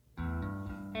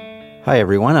Hi,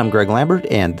 everyone. I'm Greg Lambert,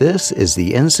 and this is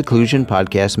the In Seclusion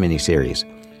podcast miniseries.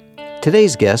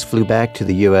 Today's guest flew back to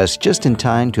the U.S. just in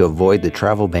time to avoid the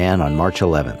travel ban on March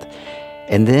 11th.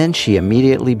 And then she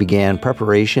immediately began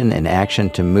preparation and action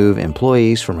to move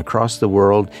employees from across the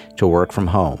world to work from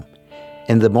home.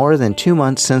 In the more than 2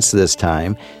 months since this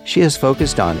time, she has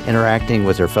focused on interacting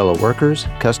with her fellow workers,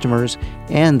 customers,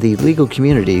 and the legal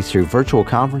community through virtual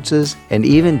conferences and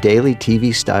even daily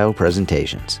TV-style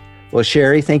presentations. Well,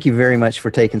 Sherry, thank you very much for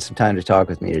taking some time to talk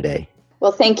with me today.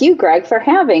 Well, thank you, Greg, for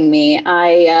having me.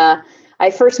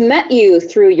 I first met you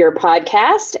through your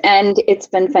podcast, and it's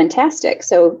been fantastic.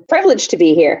 So privileged to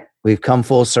be here. We've come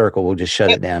full circle. We'll just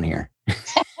shut it down here.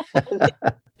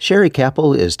 Sherry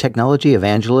Capel is technology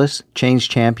evangelist, change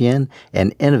champion,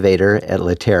 and innovator at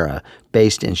Litera,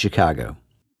 based in Chicago.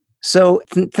 So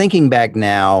thinking back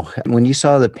now, when you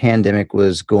saw the pandemic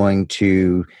was going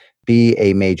to be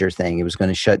a major thing, it was going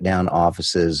to shut down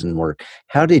offices and work,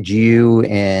 how did you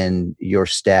and your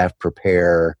staff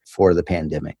prepare for the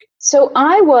pandemic? So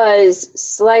I was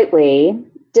slightly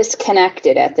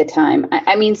disconnected at the time.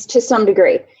 I mean, to some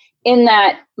degree, in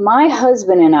that my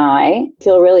husband and I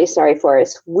feel really sorry for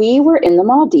us. We were in the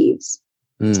Maldives,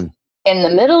 in the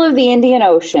middle of the Indian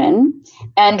Ocean,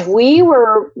 and we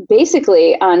were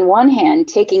basically, on one hand,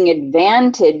 taking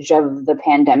advantage of the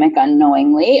pandemic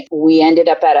unknowingly. We ended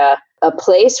up at a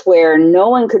place where no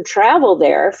one could travel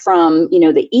there from,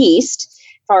 the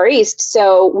Far East.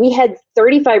 So we had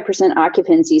 35%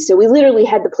 occupancy. So we literally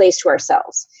had the place to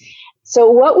ourselves. So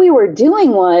what we were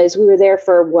doing was we were there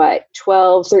for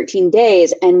 12, 13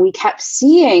 days, and we kept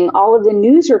seeing all of the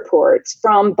news reports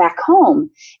from back home.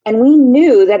 And we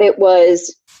knew that it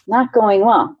was not going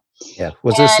well. Yeah.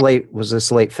 Was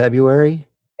this late February?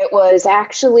 It was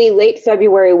actually late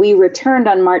February. We returned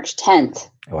on March 10th.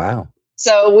 Wow.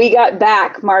 So we got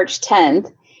back March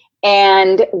 10th.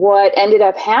 And what ended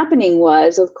up happening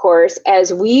was, of course,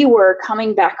 as we were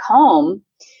coming back home,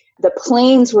 the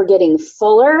planes were getting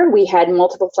fuller. We had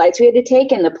multiple flights we had to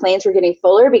take, and the planes were getting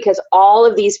fuller because all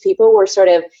of these people were sort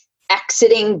of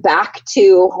exiting back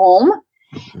to home,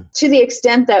 to the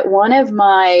extent that one of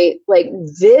my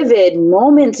vivid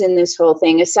moments in this whole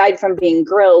thing, aside from being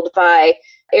grilled by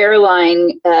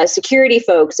airline security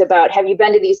folks about, have you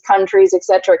been to these countries, et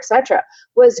cetera,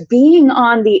 was being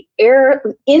in the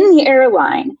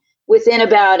airline within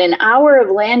about an hour of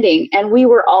landing, and we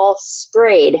were all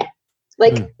sprayed.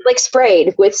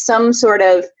 Sprayed with some sort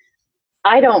of,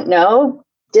 I don't know,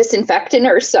 disinfectant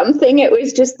or something. It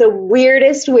was just the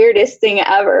weirdest thing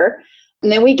ever.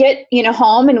 And then we get,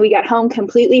 home, and we got home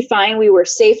completely fine. We were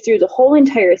safe through the whole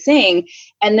entire thing.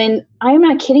 And then, I'm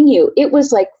not kidding you, it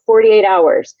was 48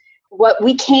 hours. What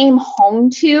we came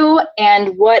home to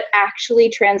and what actually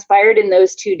transpired in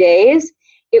those 2 days,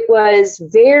 it was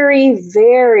very,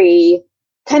 very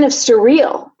kind of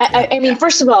surreal. I mean,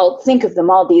 first of all, think of the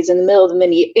Maldives in the middle of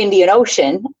the Indian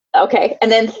Ocean. Okay.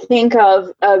 And then think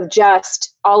of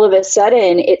just all of a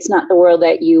sudden, it's not the world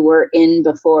that you were in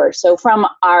before. So from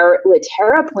our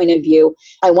Litera point of view,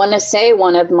 I want to say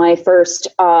one of my first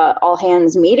all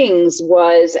hands meetings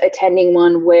was attending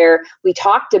one where we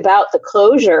talked about the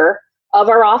closure of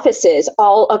our offices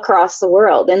all across the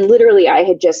world. And literally, I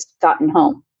had just gotten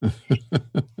home.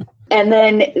 And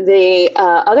then the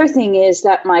other thing is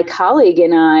that my colleague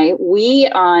and I,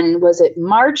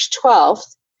 March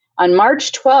 12th? On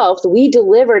March 12th, we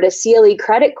delivered a CLE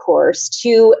credit course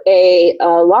to a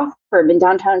law firm in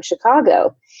downtown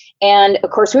Chicago. And of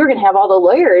course, we were going to have all the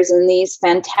lawyers in these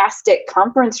fantastic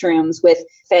conference rooms with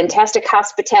fantastic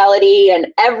hospitality and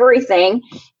everything.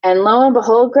 And lo and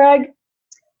behold, Greg,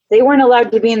 they weren't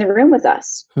allowed to be in the room with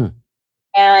us.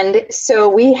 And so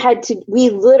we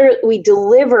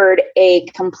delivered a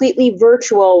completely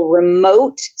virtual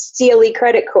remote CLE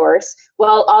credit course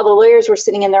while all the lawyers were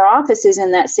sitting in their offices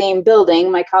in that same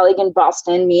building, my colleague in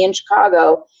Boston, me in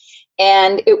Chicago.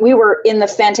 And we were in the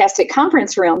fantastic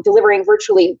conference room delivering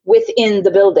virtually within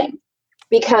the building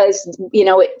because,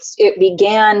 it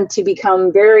began to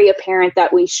become very apparent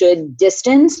that we should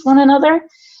distance one another.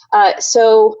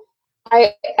 So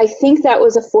I think that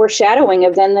was a foreshadowing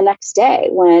of then the next day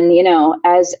when,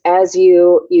 as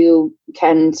you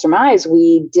can surmise,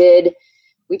 we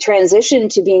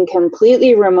transitioned to being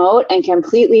completely remote and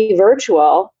completely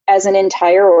virtual as an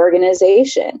entire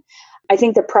organization. I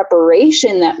think the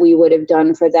preparation that we would have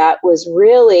done for that was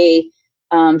really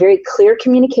very clear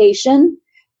communication,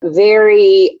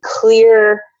 very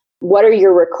clear. What are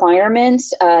your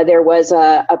requirements? There was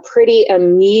a pretty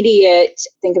immediate,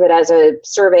 think of it as a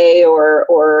survey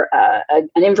or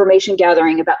an information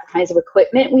gathering about the kinds of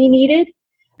equipment we needed,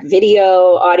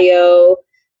 video, audio,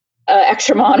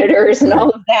 extra monitors and all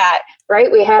of that,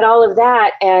 right? We had all of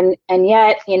that. And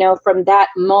yet, from that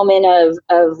moment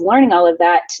of learning all of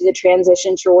that to the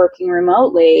transition to working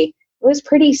remotely, it was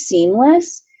pretty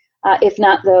seamless, if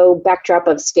not, though, backdrop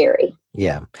of scary.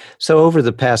 Yeah. So over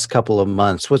the past couple of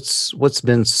months, what's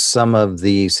been some of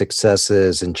the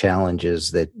successes and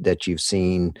challenges that you've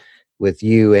seen with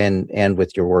you and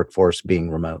with your workforce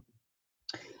being remote?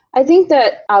 I think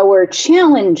that our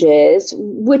challenges,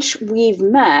 which we've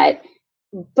met,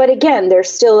 but again,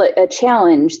 there's still a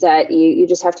challenge that you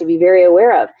just have to be very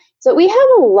aware of. So we have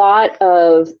a lot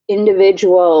of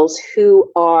individuals who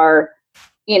are,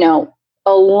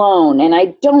 alone. And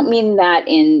I don't mean that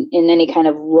in any kind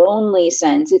of lonely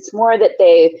sense. It's more that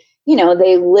they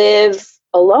live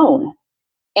alone.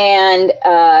 And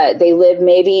they live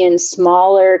maybe in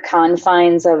smaller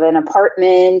confines of an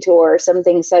apartment or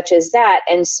something such as that.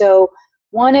 And so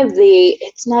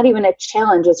it's not even a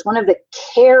challenge, it's one of the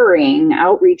caring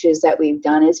outreaches that we've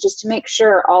done is just to make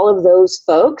sure all of those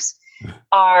folks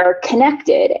are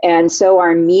connected. And so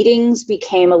our meetings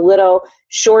became a little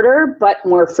shorter, but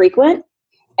more frequent.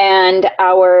 And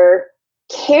our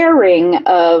caring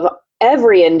of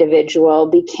every individual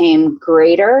became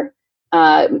greater.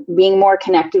 Being more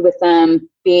connected with them,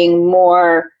 being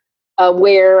more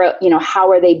aware,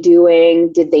 how are they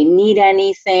doing? Did they need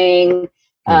anything?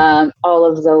 All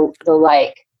of the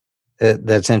like.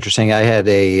 That's interesting. I had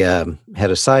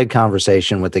a side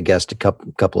conversation with a guest a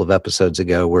couple of episodes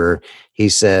ago where he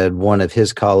said one of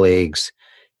his colleagues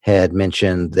had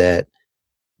mentioned that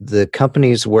the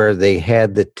companies where they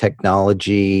had the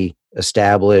technology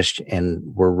established and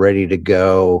were ready to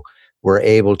go were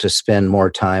able to spend more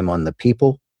time on the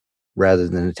people rather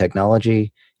than the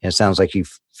technology. And it sounds like you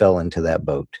fell into that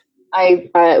boat.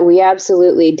 We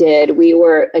absolutely did. We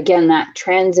were, again, that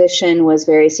transition was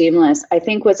very seamless. I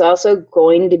think what's also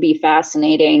going to be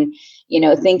fascinating,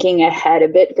 thinking ahead a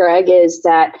bit, Greg, is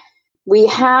that we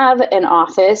have an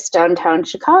office downtown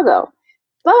Chicago,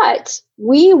 but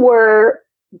we were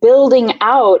building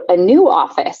out a new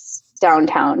office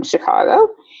downtown Chicago.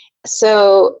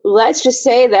 So let's just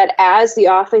say that as the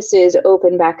offices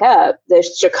open back up, the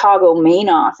Chicago main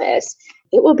office,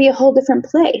 it will be a whole different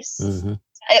place. Mm-hmm.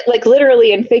 Like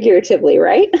literally and figuratively,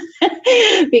 right?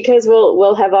 Because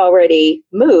we'll have already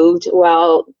moved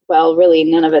while really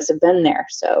none of us have been there.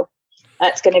 So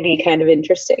that's going to be kind of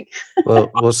interesting.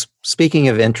 well, speaking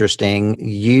of interesting,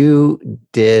 you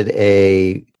did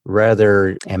a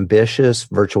rather ambitious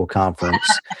virtual conference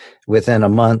within a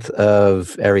month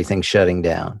of everything shutting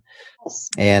down. Yes.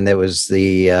 And it was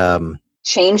the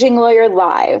Changing Lawyer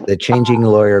Live. The Changing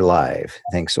Lawyer Live.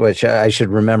 Thanks. Which I should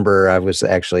remember. I was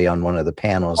actually on one of the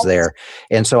panels there.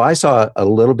 And so I saw a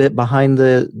little bit behind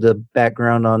the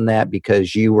background on that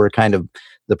because you were kind of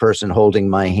the person holding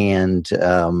my hand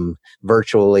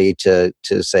virtually to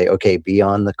say, okay, be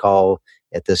on the call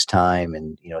at this time.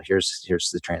 And, here's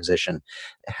the transition.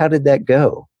 How did that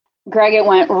go? Greg, it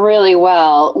went really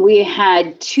well. We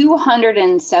had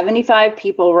 275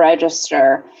 people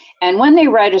register. And when they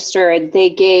registered,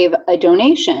 they gave a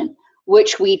donation,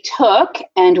 which we took,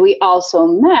 and we also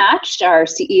matched, our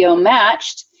CEO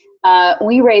matched.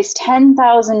 We raised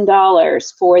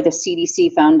 $10,000 for the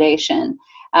CDC Foundation.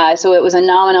 So it was a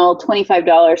nominal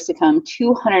 $25 to come.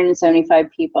 275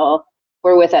 people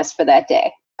were with us for that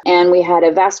day. And we had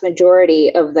a vast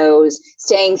majority of those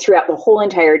staying throughout the whole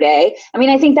entire day. I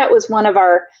mean, I think that was one of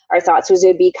our thoughts, was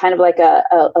it'd be kind of like a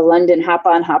London hop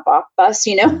on, hop off bus,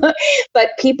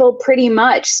 but people pretty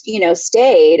much,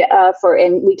 stayed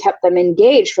and we kept them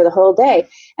engaged for the whole day.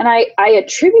 And I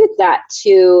attribute that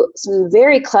to some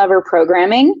very clever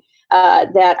programming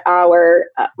that our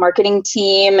marketing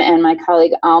team and my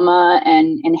colleague Alma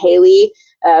and Haley,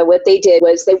 what they did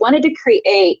was they wanted to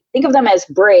think of them as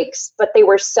breaks, but they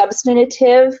were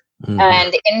substantive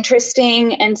and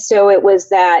interesting. And so it was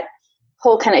that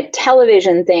whole kind of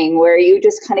television thing where you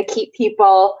just kind of keep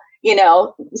people,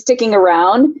 sticking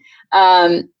around.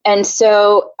 And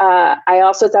so I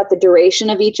also thought the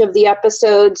duration of each of the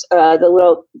episodes,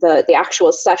 the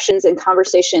actual sessions and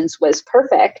conversations was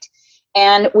perfect.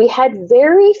 And we had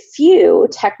very few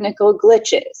technical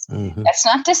glitches. Mm-hmm. That's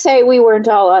not to say we weren't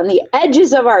all on the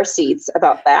edges of our seats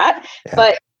about that,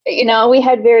 but we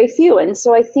had very few. And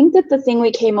so I think that the thing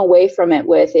we came away from it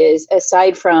with is,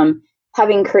 aside from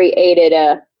having created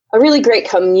a really great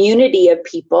community of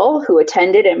people who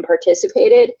attended and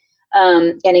participated,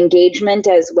 and engagement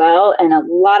as well, and a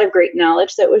lot of great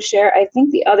knowledge that was shared, I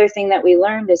think the other thing that we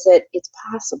learned is that it's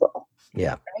possible.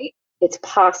 Yeah. Right? It's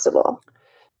possible.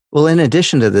 Well, in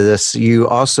addition to this, you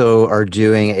also are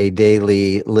doing a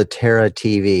daily Litera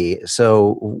TV.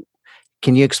 So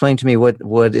Can you explain to me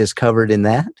what is covered in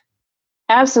that?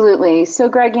 Absolutely. So,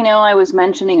 Greg, I was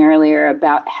mentioning earlier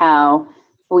about how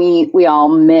we all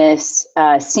miss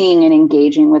seeing and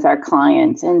engaging with our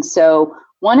clients. And so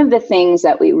one of the things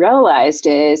that we realized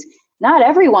is not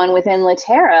everyone within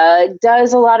Litera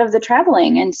does a lot of the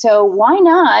traveling. And so why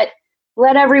not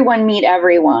let everyone meet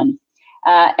everyone?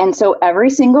 And so every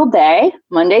single day,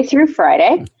 Monday through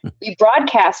Friday, we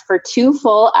broadcast for 2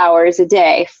 full hours a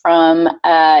day from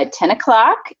 10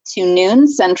 o'clock to noon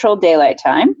Central Daylight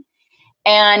Time.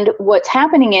 And what's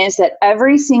happening is that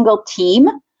every single team,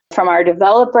 from our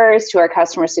developers to our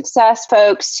customer success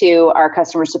folks to our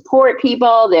customer support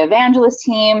people, the evangelist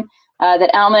team that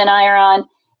Alma and I are on,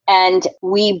 and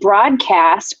we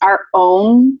broadcast our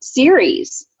own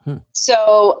series.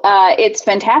 So it's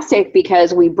fantastic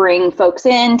because we bring folks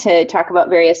in to talk about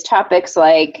various topics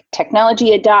like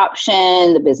technology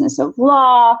adoption, the business of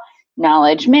law,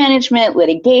 knowledge management,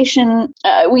 litigation.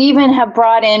 We even have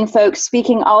brought in folks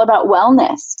speaking all about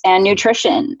wellness and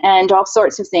nutrition and all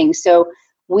sorts of things. So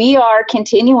we are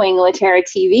continuing Litera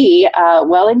TV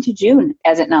well into June,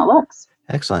 as it now looks.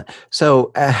 Excellent.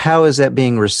 So how is that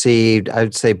being received, I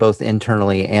would say both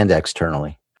internally and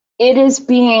externally? It is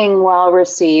being well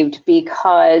received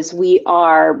because we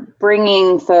are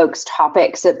bringing folks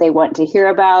topics that they want to hear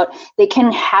about. They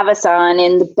can have us on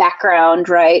in the background,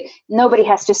 right? Nobody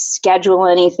has to schedule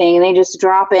anything. They just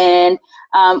drop in.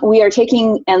 We are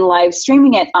taking and live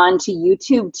streaming it onto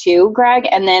YouTube too, Greg,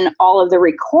 and then all of the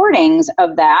recordings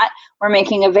of that we're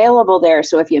making available there.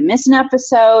 So if you miss an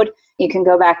episode, you can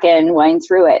go back and wind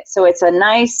through it. So it's a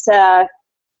nice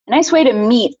way to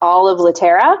meet all of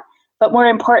Litera. But more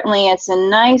importantly, it's a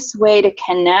nice way to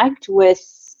connect with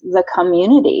the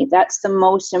community. That's the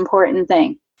most important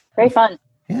thing. Very fun.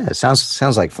 Yeah, it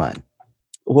sounds like fun.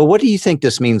 Well, what do you think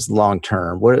this means long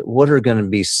term? What are going to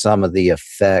be some of the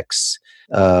effects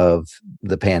of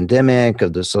the pandemic,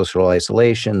 of the social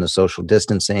isolation, the social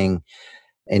distancing,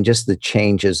 and just the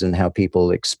changes in how people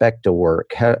expect to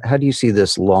work? How do you see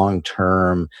this long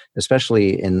term,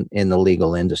 especially in the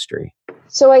legal industry?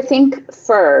 So I think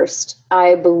first,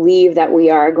 I believe that we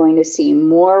are going to see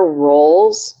more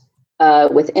roles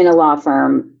within a law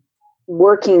firm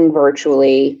working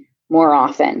virtually more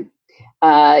often.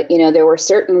 There were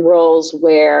certain roles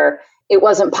where it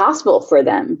wasn't possible for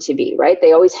them to be, right?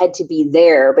 They always had to be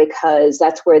there because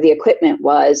that's where the equipment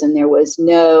was, and there was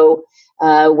no,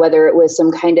 whether it was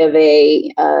some kind of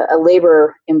a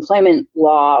labor employment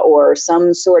law or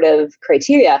some sort of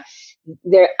criteria,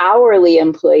 their hourly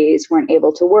employees weren't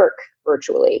able to work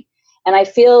virtually. And I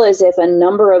feel as if a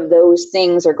number of those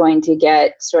things are going to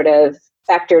get sort of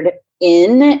factored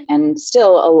in and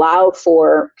still allow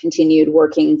for continued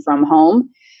working from home.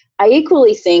 I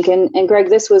equally think, and Greg,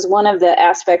 this was one of the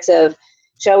aspects of,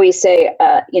 shall we say,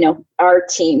 our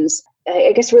team's,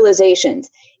 I guess, realizations,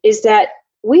 is that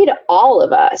all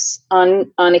of us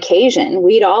on occasion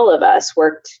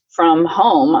worked from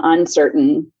home on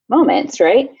certain moments,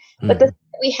 right? But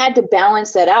we had to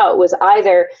balance that out was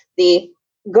either the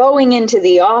going into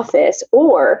the office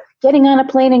or getting on a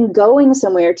plane and going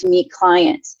somewhere to meet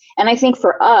clients. And I think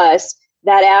for us,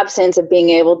 that absence of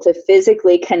being able to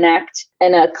physically connect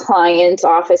in a client's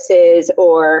offices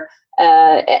or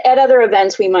at other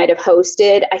events we might have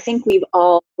hosted, I think we've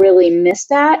all really missed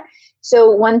that.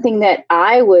 So one thing that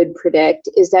I would predict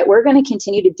is that we're going to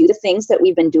continue to do the things that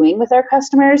we've been doing with our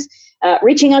customers,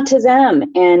 reaching out to them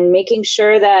and making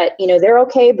sure that, they're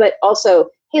okay, but also,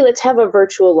 hey, let's have a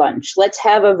virtual lunch. Let's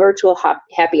have a virtual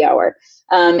happy hour.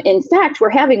 In fact, we're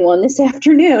having one this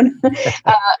afternoon,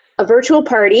 a virtual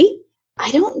party. I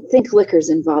don't think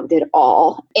liquor's involved at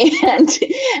all. And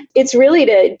it's really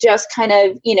to just kind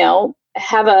of,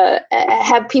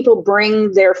 have people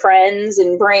bring their friends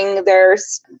and bring their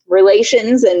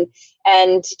relations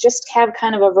and just have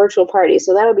kind of a virtual party.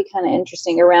 So that'll be kind of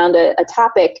interesting around a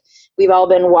topic we've all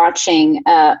been watching,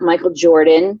 Michael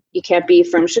Jordan. You can't be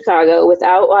from Chicago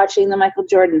without watching the Michael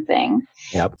Jordan thing.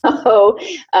 Yep. So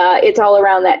it's all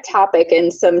around that topic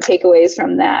and some takeaways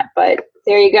from that. But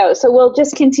there you go. So we'll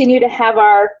just continue to have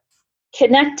our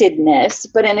connectedness,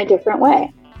 but in a different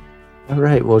way. All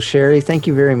right. Well, Sherry, thank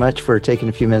you very much for taking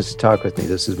a few minutes to talk with me.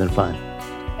 This has been fun.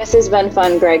 This has been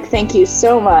fun, Greg. Thank you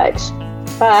so much.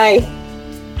 Bye.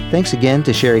 Thanks again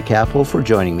to Sherry Capel for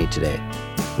joining me today.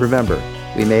 Remember,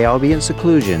 we may all be in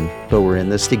seclusion, but we're in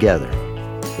this together.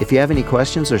 If you have any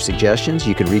questions or suggestions,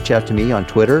 you can reach out to me on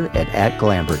Twitter at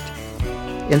Glambert.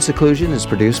 In Seclusion is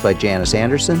produced by Janice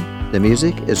Anderson. The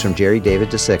music is from Jerry David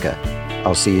DeSica.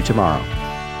 I'll see you tomorrow.